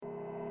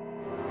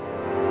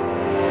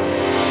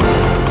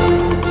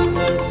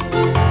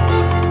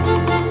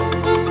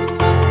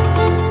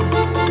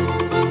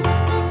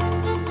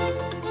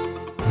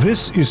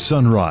This is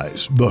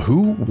Sunrise, the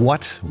who,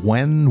 what,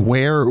 when,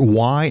 where,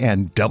 why,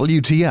 and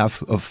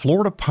WTF of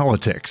Florida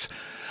politics.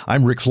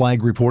 I'm Rick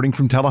Flagg reporting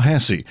from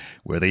Tallahassee,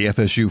 where the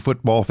FSU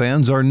football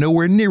fans are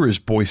nowhere near as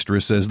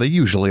boisterous as they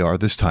usually are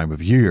this time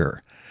of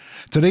year.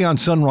 Today on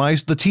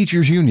Sunrise, the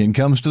Teachers Union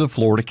comes to the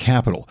Florida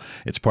Capitol.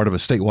 It's part of a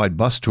statewide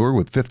bus tour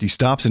with 50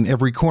 stops in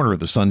every corner of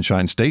the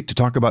Sunshine State to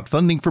talk about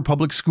funding for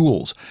public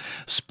schools.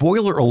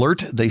 Spoiler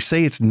alert, they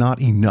say it's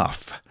not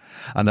enough.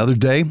 Another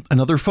day,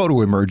 another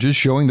photo emerges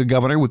showing the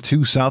governor with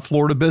two South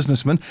Florida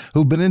businessmen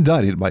who've been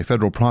indicted by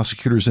federal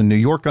prosecutors in New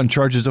York on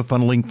charges of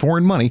funneling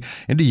foreign money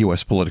into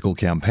U.S. political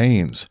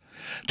campaigns.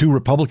 Two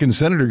Republican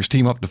senators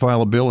team up to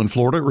file a bill in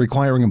Florida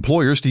requiring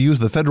employers to use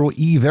the federal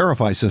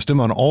E-Verify system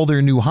on all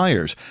their new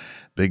hires.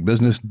 Big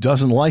business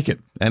doesn't like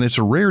it, and it's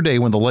a rare day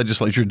when the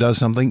legislature does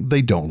something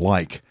they don't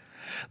like.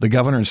 The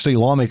governor and state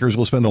lawmakers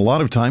will spend a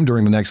lot of time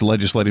during the next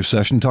legislative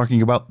session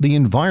talking about the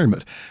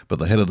environment, but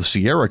the head of the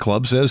Sierra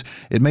Club says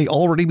it may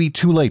already be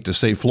too late to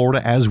save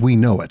Florida as we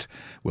know it.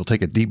 We'll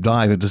take a deep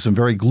dive into some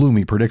very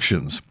gloomy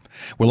predictions.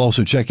 We'll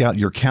also check out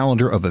your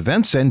calendar of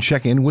events and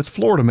check in with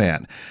Florida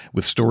Man,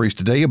 with stories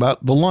today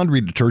about the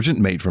laundry detergent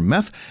made from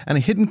meth and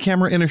a hidden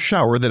camera in a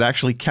shower that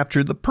actually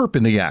captured the perp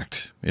in the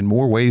act, in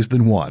more ways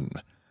than one.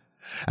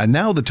 And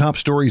now the top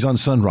stories on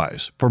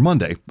Sunrise for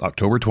Monday,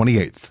 October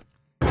 28th.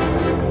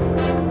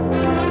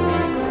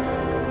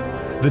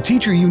 The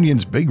teacher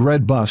union's Big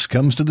Red Bus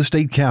comes to the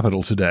state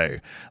capitol today.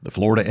 The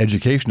Florida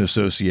Education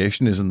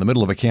Association is in the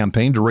middle of a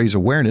campaign to raise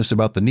awareness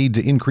about the need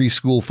to increase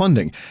school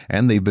funding,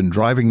 and they've been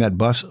driving that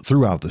bus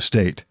throughout the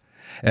state.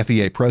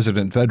 FEA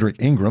President Frederick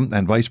Ingram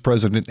and Vice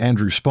President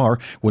Andrew Spar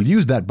will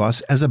use that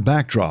bus as a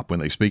backdrop when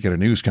they speak at a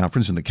news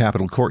conference in the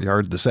Capitol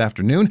courtyard this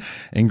afternoon.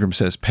 Ingram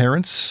says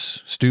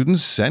parents,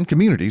 students, and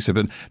communities have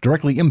been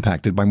directly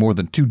impacted by more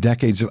than 2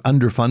 decades of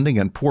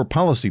underfunding and poor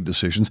policy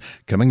decisions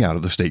coming out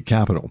of the state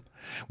capitol.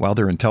 While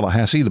they're in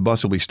Tallahassee, the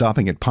bus will be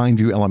stopping at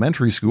Pineview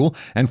Elementary School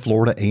and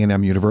Florida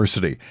A&M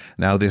University.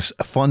 Now, this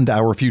Fund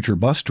Our Future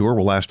bus tour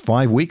will last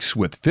 5 weeks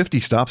with 50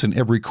 stops in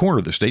every corner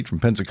of the state from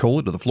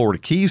Pensacola to the Florida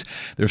Keys.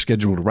 They're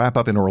scheduled to wrap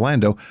up in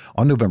Orlando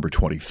on November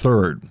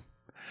 23rd.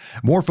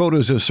 More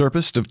photos have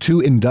surfaced of 2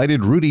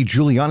 indicted Rudy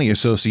Giuliani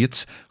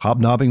associates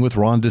hobnobbing with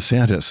Ron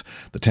DeSantis.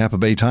 The Tampa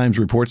Bay Times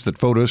reports that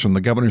photos from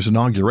the governor's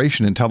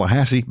inauguration in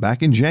Tallahassee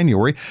back in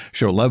January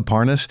show Lev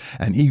Parnas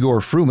and Igor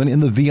Fruman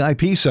in the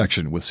VIP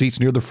section with seats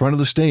near the front of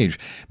the stage,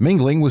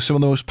 mingling with some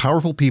of the most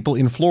powerful people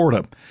in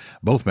Florida.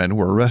 Both men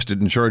were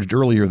arrested and charged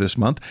earlier this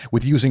month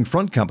with using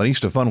front companies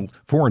to funnel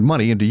foreign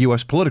money into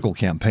U.S. political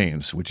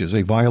campaigns, which is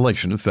a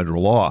violation of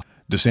federal law.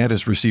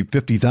 DeSantis received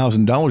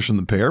 $50,000 from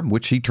the pair,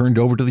 which he turned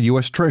over to the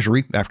U.S.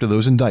 Treasury after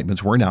those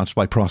indictments were announced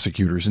by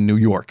prosecutors in New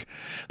York.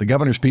 The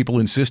governor's people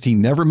insist he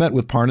never met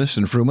with Parnas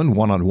and Fruman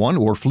one-on-one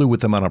or flew with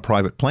them on a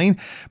private plane,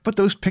 but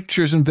those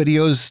pictures and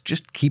videos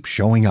just keep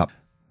showing up.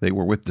 They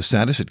were with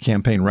DeSantis at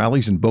campaign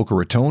rallies in Boca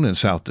Raton and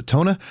South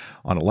Daytona,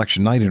 on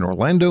election night in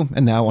Orlando,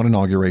 and now on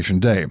Inauguration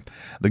Day.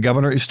 The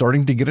governor is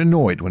starting to get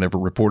annoyed whenever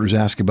reporters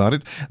ask about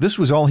it. This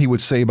was all he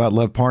would say about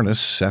Lev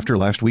Parnas after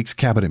last week's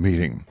cabinet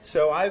meeting.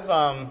 So I've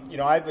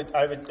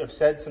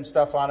said some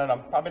stuff on it.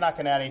 I'm probably not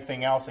going to add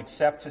anything else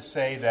except to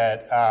say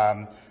that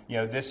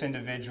this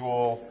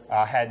individual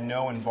had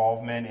no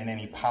involvement in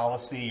any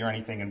policy or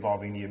anything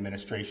involving the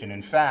administration.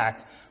 In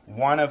fact,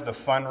 one of the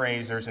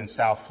fundraisers in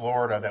South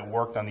Florida that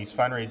worked on these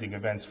fundraising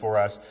events for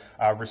us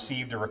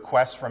received a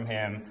request from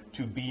him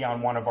to be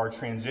on one of our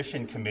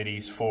transition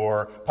committees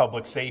for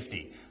public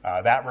safety.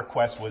 That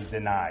request was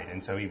denied,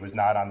 and so he was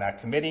not on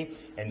that committee.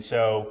 And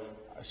so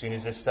as soon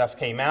as this stuff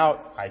came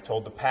out, I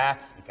told the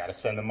PAC, you got to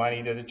send the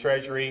money to the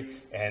Treasury,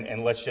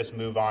 and let's just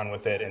move on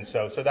with it. And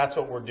so that's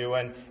what we're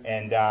doing,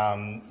 and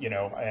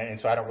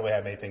so I don't really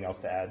have anything else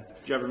to add.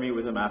 Did you ever meet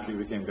with him after you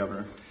became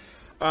governor?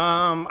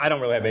 I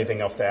don't really have anything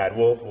else to add.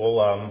 We'll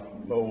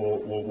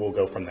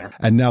go from there.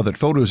 And now that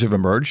photos have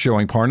emerged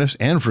showing Parnas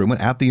and Fruman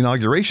at the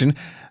inauguration,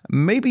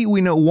 maybe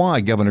we know why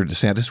Governor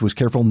DeSantis was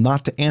careful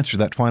not to answer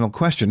that final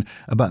question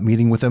about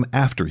meeting with them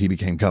after he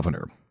became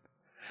governor.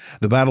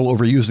 The battle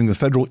over using the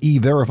federal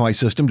E-Verify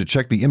system to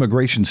check the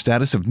immigration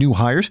status of new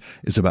hires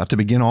is about to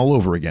begin all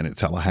over again in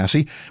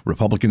Tallahassee.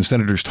 Republican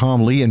Senators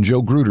Tom Lee and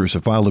Joe Gruters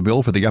have filed a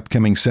bill for the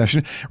upcoming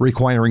session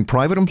requiring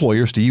private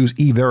employers to use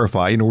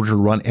E-Verify in order to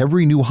run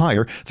every new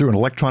hire through an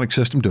electronic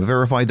system to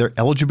verify their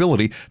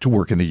eligibility to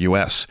work in the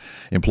U.S.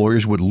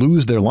 Employers would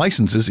lose their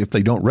licenses if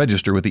they don't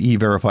register with the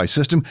E-Verify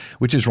system,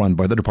 which is run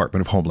by the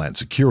Department of Homeland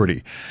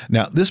Security.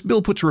 Now, this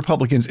bill puts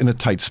Republicans in a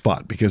tight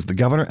spot because the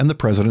governor and the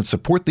president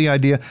support the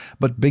idea,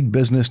 but big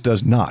business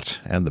does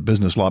not, and the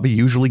business lobby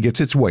usually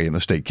gets its way in the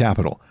state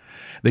capitol.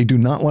 They do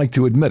not like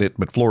to admit it,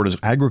 but Florida's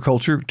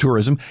agriculture,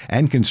 tourism,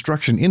 and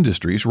construction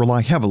industries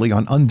rely heavily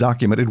on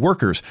undocumented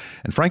workers,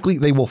 and frankly,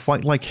 they will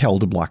fight like hell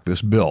to block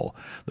this bill.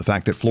 The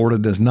fact that Florida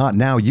does not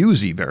now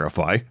use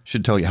E-Verify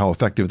should tell you how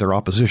effective their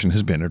opposition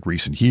has been in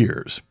recent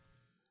years.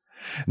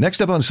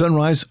 Next up on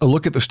Sunrise, a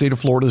look at the state of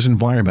Florida's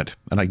environment,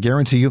 and I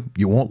guarantee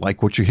you won't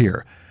like what you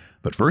hear.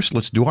 But first,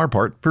 let's do our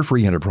part for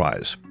free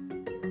enterprise.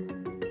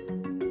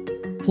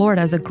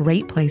 Florida is a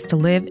great place to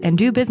live and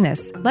do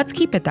business. Let's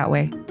keep it that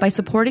way. By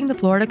supporting the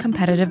Florida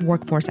Competitive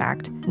Workforce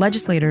Act,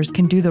 legislators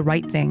can do the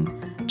right thing.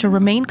 To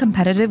remain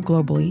competitive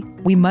globally,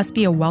 we must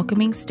be a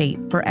welcoming state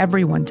for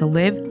everyone to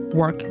live,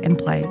 work, and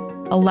play.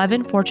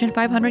 11 Fortune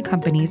 500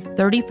 companies,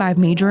 35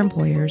 major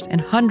employers, and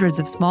hundreds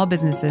of small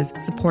businesses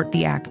support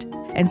the act.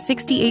 And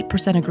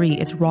 68% agree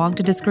it's wrong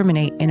to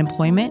discriminate in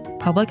employment,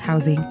 public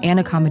housing, and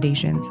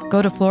accommodations.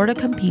 Go to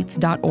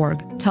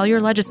floridacompetes.org. Tell your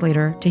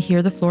legislator to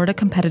hear the Florida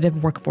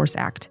Competitive Workforce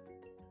Act.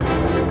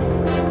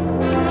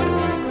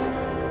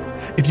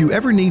 If you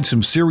ever need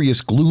some serious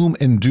gloom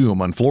and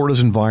doom on Florida's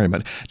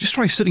environment, just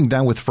try sitting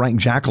down with Frank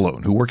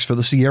Jackalone, who works for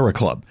the Sierra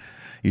Club.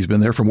 He's been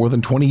there for more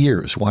than 20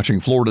 years, watching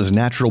Florida's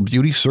natural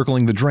beauty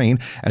circling the drain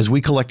as we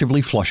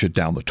collectively flush it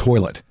down the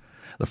toilet.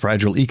 The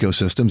fragile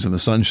ecosystems in the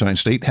Sunshine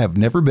State have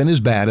never been as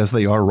bad as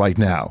they are right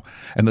now.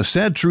 And the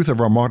sad truth of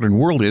our modern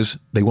world is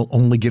they will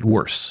only get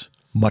worse,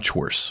 much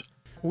worse.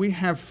 We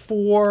have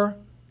 4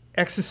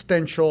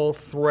 existential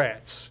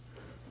threats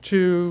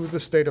to the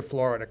state of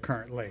Florida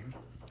currently.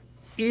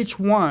 Each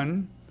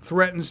one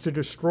threatens to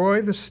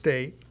destroy the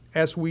state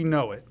as we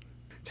know it.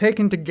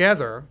 Taken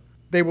together,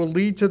 they will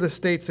lead to the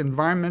state's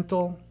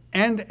environmental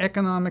and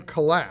economic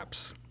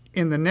collapse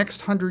in the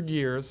next 100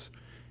 years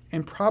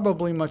and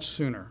probably much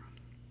sooner.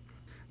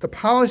 The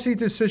policy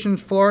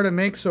decisions Florida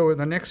makes over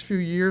the next few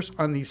years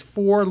on these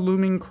 4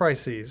 looming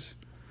crises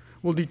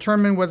will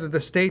determine whether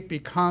the state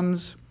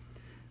becomes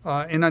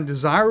an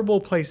undesirable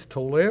place to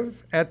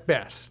live at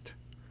best,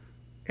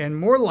 and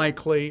more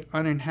likely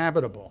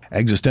uninhabitable.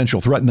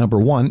 Existential threat number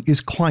 1 is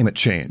climate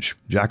change.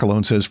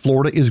 Jackalone says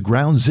Florida is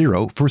ground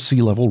zero for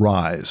sea level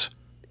rise.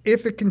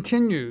 If it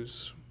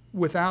continues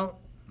without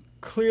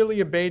clearly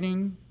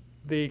abating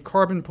the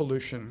carbon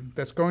pollution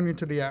that's going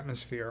into the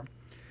atmosphere,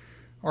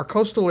 our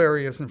coastal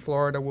areas in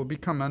Florida will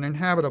become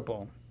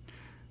uninhabitable.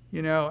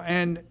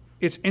 And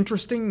it's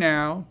interesting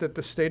now that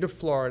the state of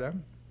Florida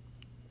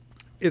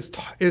is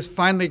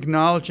finally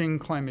acknowledging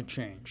climate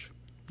change.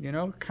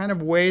 Kind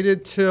of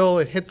waited till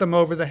it hit them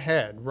over the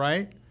head,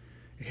 right?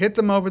 It hit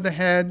them over the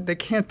head. They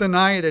can't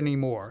deny it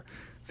anymore.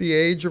 The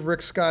age of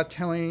Rick Scott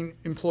telling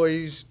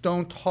employees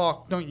don't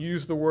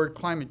use the word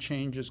climate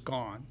change is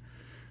gone.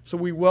 So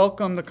we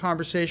welcome the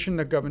conversation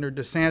that Governor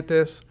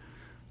DeSantis,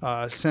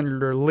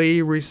 Senator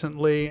Lee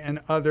recently, and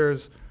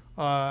others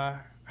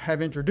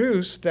have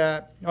introduced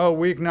that,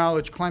 we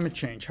acknowledge climate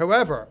change.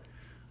 However,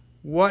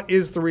 what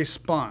is the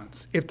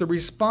response? If the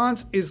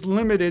response is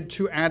limited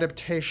to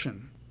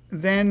adaptation,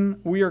 then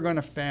we are going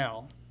to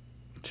fail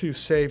to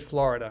save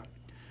Florida.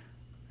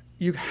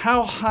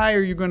 How high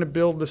are you going to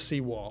build the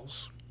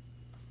seawalls,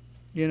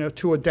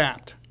 to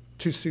adapt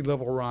to sea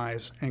level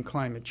rise and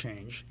climate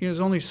change? There's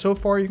only so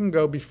far you can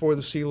go before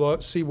the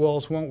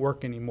seawalls won't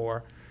work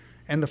anymore,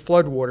 and the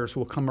floodwaters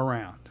will come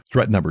around.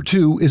 Threat number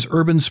 2 is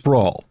urban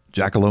sprawl.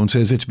 Jackalone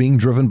says it's being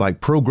driven by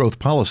pro-growth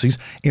policies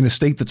in a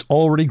state that's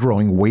already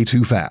growing way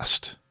too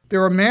fast.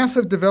 There are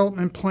massive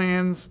development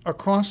plans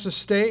across the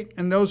state,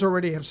 and those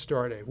already have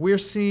started. We're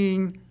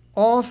seeing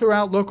all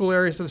throughout local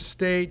areas of the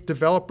state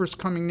developers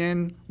coming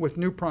in with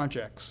new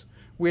projects.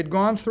 We had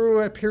gone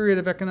through a period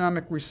of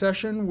economic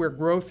recession where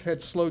growth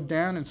had slowed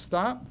down and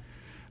stopped,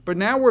 but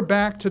now we're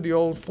back to the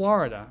old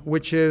Florida,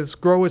 which is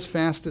grow as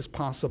fast as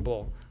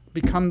possible,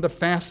 become the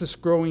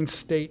fastest growing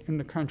state in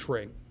the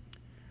country.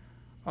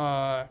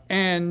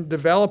 And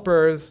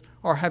developers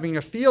are having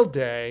a field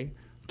day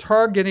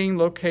targeting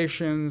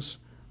locations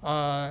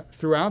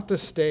throughout the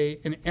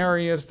state in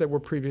areas that were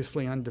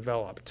previously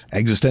undeveloped.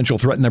 Existential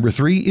threat number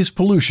 3 is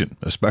pollution,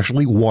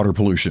 especially water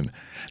pollution.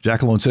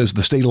 Jackalone says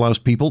the state allows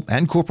people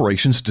and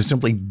corporations to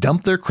simply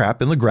dump their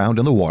crap in the ground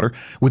and the water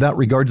without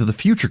regard to the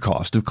future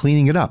cost of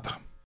cleaning it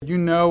up. You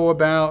know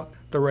about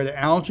the red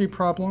algae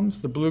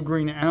problems, the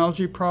blue-green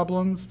algae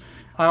problems.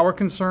 Our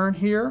concern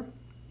here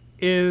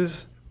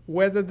is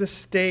whether the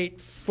state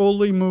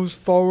fully moves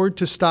forward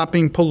to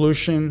stopping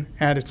pollution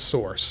at its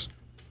source.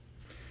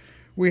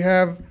 We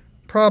have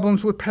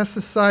problems with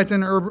pesticides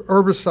and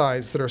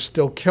herbicides that are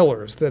still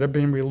killers that have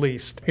been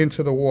released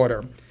into the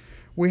water.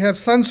 We have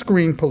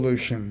sunscreen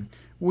pollution.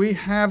 We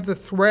have the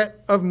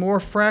threat of more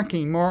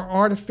fracking, more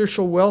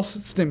artificial well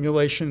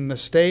stimulation in the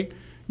state,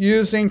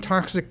 using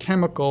toxic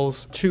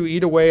chemicals to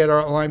eat away at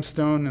our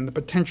limestone and the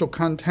potential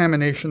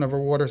contamination of our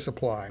water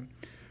supply.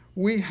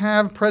 We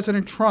have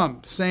President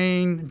Trump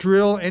saying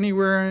drill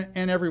anywhere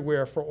and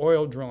everywhere for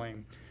oil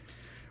drilling.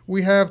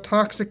 We have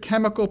toxic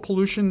chemical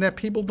pollution that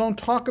people don't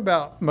talk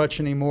about much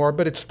anymore,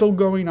 but it's still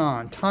going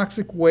on.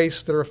 Toxic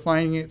wastes that are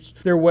finding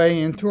their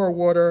way into our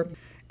water.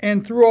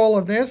 And through all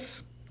of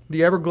this,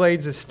 the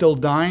Everglades is still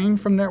dying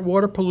from that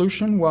water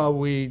pollution while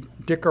we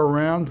dick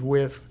around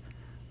with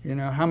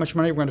how much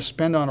money we're going to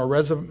spend on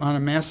a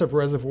massive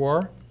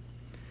reservoir,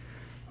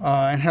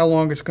 and how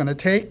long it's going to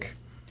take.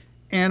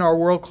 And our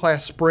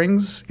world-class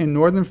springs in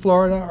northern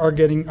Florida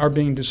are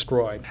being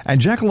destroyed.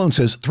 And Jackalone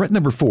says threat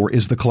number 4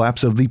 is the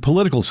collapse of the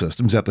political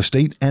systems at the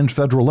state and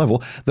federal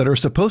level that are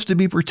supposed to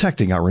be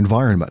protecting our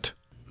environment.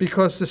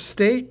 Because the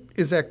state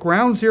is at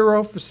ground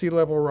zero for sea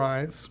level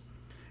rise,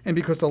 and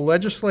because the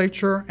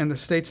legislature and the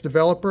state's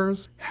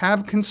developers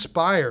have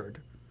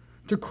conspired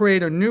to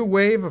create a new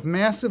wave of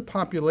massive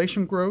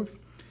population growth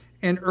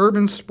and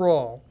urban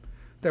sprawl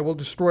that will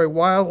destroy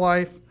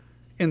wildlife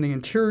in the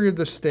interior of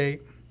the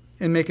state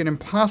and make it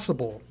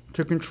impossible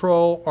to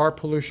control our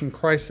pollution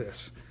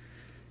crisis.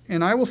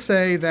 And I will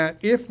say that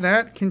if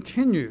that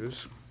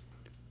continues,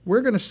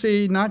 we're going to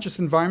see not just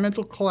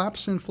environmental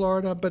collapse in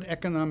Florida, but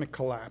economic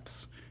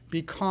collapse,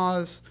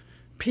 because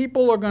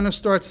people are going to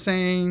start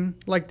saying,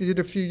 like they did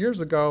a few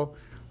years ago,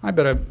 I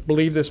better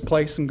leave this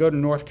place and go to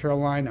North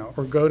Carolina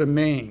or go to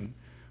Maine.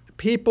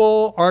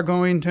 People are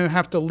going to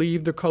have to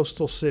leave the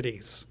coastal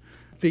cities.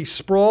 The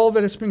sprawl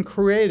that has been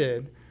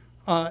created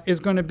is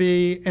going to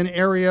be an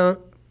area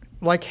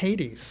like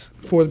Hades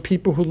for the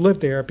people who live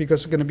there,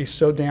 because it's going to be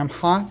so damn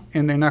hot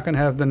and they're not going to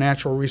have the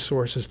natural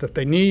resources that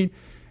they need.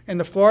 And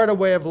the Florida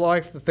way of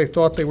life that they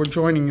thought they were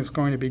joining is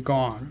going to be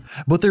gone.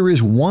 But there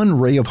is one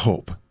ray of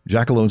hope.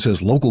 Jackalone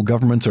says local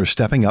governments are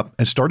stepping up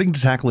and starting to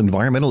tackle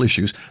environmental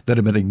issues that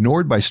have been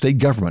ignored by state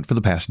government for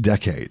the past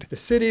decade. The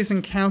cities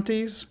and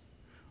counties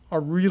are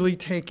really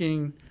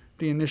taking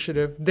the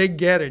initiative. They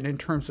get it in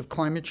terms of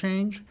climate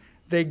change.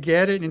 They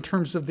get it in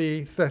terms of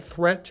the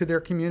threat to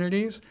their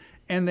communities.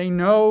 And they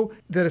know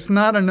that it's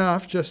not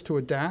enough just to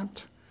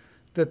adapt,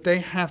 that they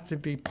have to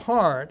be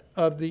part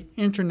of the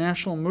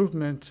international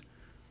movement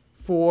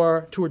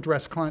to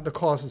address the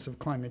causes of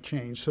climate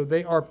change. So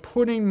they are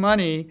putting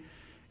money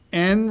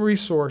and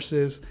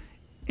resources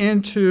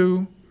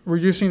into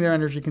reducing their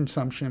energy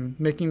consumption,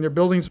 making their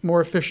buildings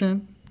more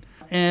efficient,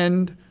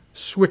 and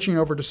switching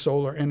over to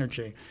solar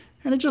energy.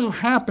 And it just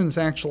happens,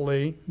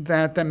 actually,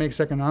 that makes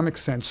economic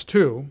sense,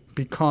 too,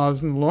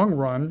 because in the long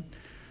run,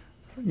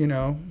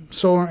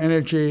 solar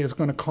energy is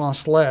going to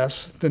cost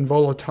less than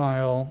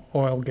volatile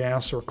oil,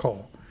 gas, or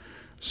coal.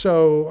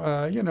 So,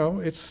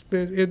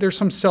 there's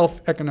some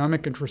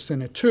self-economic interest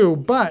in it, too,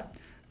 but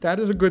that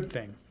is a good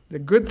thing. The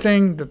good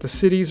thing that the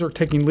cities are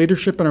taking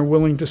leadership and are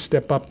willing to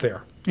step up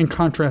there, in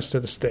contrast to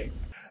the state.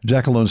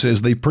 Jackalone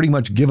says they've pretty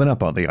much given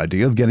up on the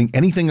idea of getting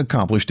anything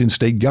accomplished in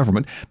state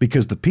government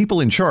because the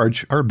people in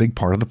charge are a big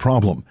part of the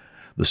problem.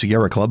 The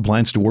Sierra Club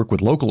plans to work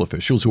with local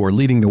officials who are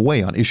leading the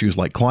way on issues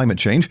like climate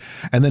change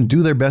and then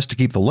do their best to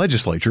keep the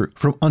legislature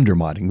from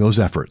undermining those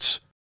efforts.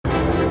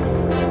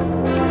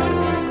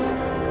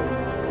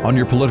 On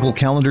your political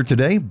calendar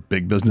today,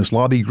 big business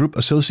lobby group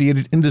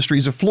Associated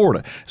Industries of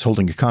Florida is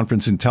holding a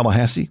conference in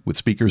Tallahassee with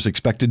speakers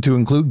expected to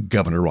include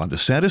Governor Ron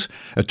DeSantis,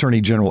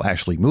 Attorney General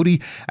Ashley Moody,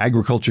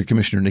 Agriculture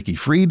Commissioner Nikki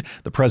Fried,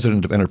 the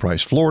President of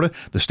Enterprise Florida,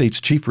 the state's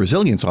Chief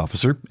Resilience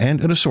Officer,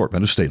 and an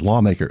assortment of state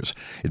lawmakers.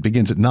 It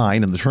begins at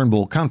 9 in the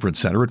Turnbull Conference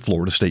Center at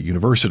Florida State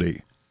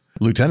University.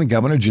 Lieutenant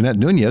Governor Jeanette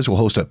Nunez will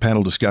host a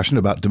panel discussion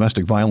about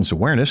domestic violence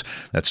awareness.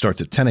 That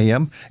starts at 10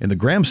 a.m. in the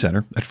Graham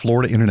Center at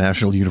Florida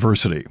International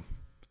University.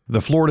 The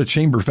Florida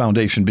Chamber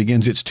Foundation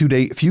begins its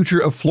two-day Future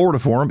of Florida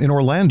Forum in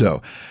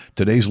Orlando.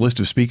 Today's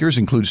list of speakers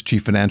includes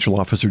Chief Financial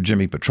Officer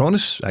Jimmy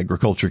Patronis,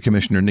 Agriculture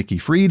Commissioner Nikki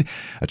Fried,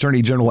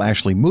 Attorney General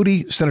Ashley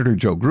Moody, Senator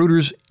Joe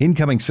Gruters,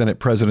 incoming Senate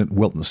President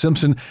Wilton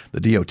Simpson,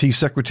 the DOT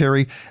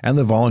Secretary, and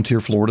the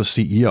Volunteer Florida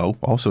CEO,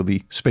 also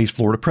the Space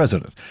Florida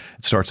President.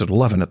 It starts at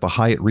 11 at the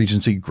Hyatt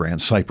Regency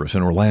Grand Cypress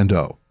in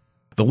Orlando.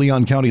 The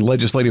Leon County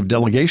Legislative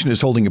Delegation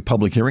is holding a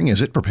public hearing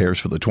as it prepares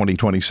for the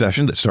 2020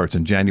 session that starts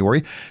in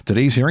January.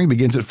 Today's hearing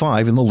begins at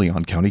 5 in the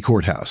Leon County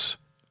Courthouse.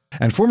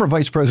 And former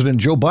Vice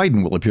President Joe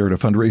Biden will appear at a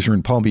fundraiser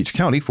in Palm Beach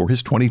County for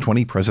his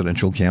 2020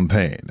 presidential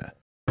campaign.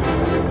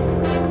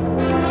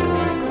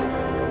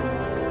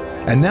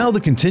 And now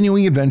the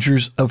continuing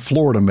adventures of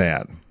Florida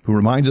Man, who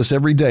reminds us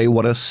every day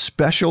what a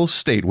special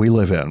state we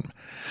live in.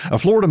 A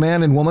Florida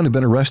man and woman have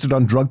been arrested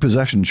on drug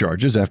possession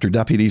charges after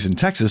deputies in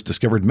Texas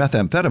discovered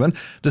methamphetamine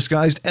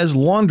disguised as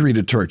laundry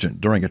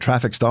detergent during a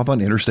traffic stop on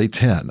Interstate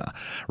 10.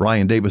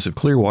 Ryan Davis of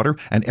Clearwater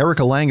and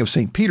Erica Lang of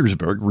St.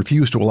 Petersburg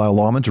refused to allow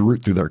lawmen to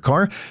route through their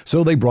car,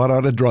 so they brought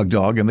out a drug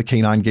dog and the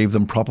canine gave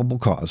them probable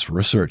cause for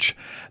a search.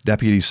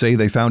 Deputies say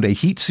they found a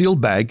heat-sealed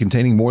bag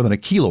containing more than a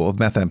kilo of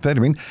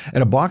methamphetamine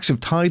and a box of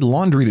Tide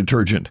laundry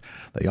detergent.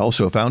 They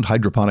also found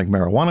hydroponic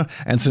marijuana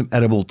and some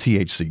edible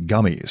THC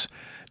gummies.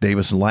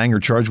 Davis and Lang are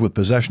charged with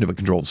possession of a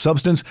controlled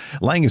substance.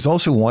 Lang is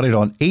also wanted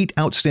on 8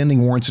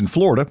 outstanding warrants in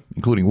Florida,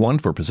 including one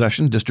for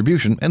possession,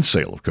 distribution, and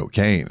sale of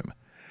cocaine.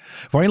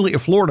 Finally, a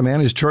Florida man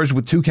is charged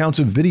with 2 counts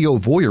of video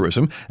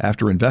voyeurism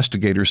after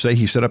investigators say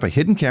he set up a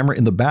hidden camera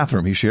in the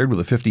bathroom he shared with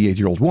a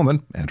 58-year-old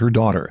woman and her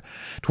daughter.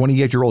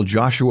 28-year-old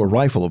Joshua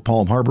Rifle of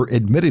Palm Harbor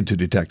admitted to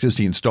detectives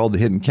he installed the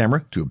hidden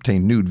camera to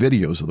obtain nude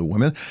videos of the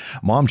women.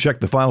 Mom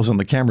checked the files on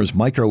the camera's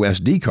micro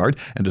SD card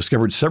and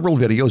discovered several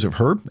videos of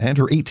her and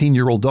her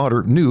 18-year-old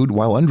daughter nude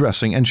while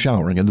undressing and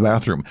showering in the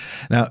bathroom.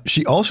 Now,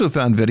 she also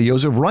found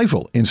videos of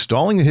Rifle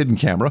installing the hidden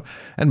camera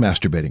and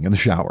masturbating in the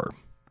shower.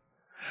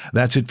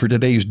 That's it for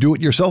today's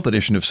Do-It-Yourself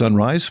edition of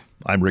Sunrise.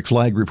 I'm Rick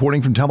Flagg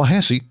reporting from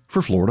Tallahassee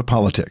for Florida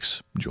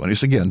Politics. Join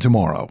us again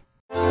tomorrow.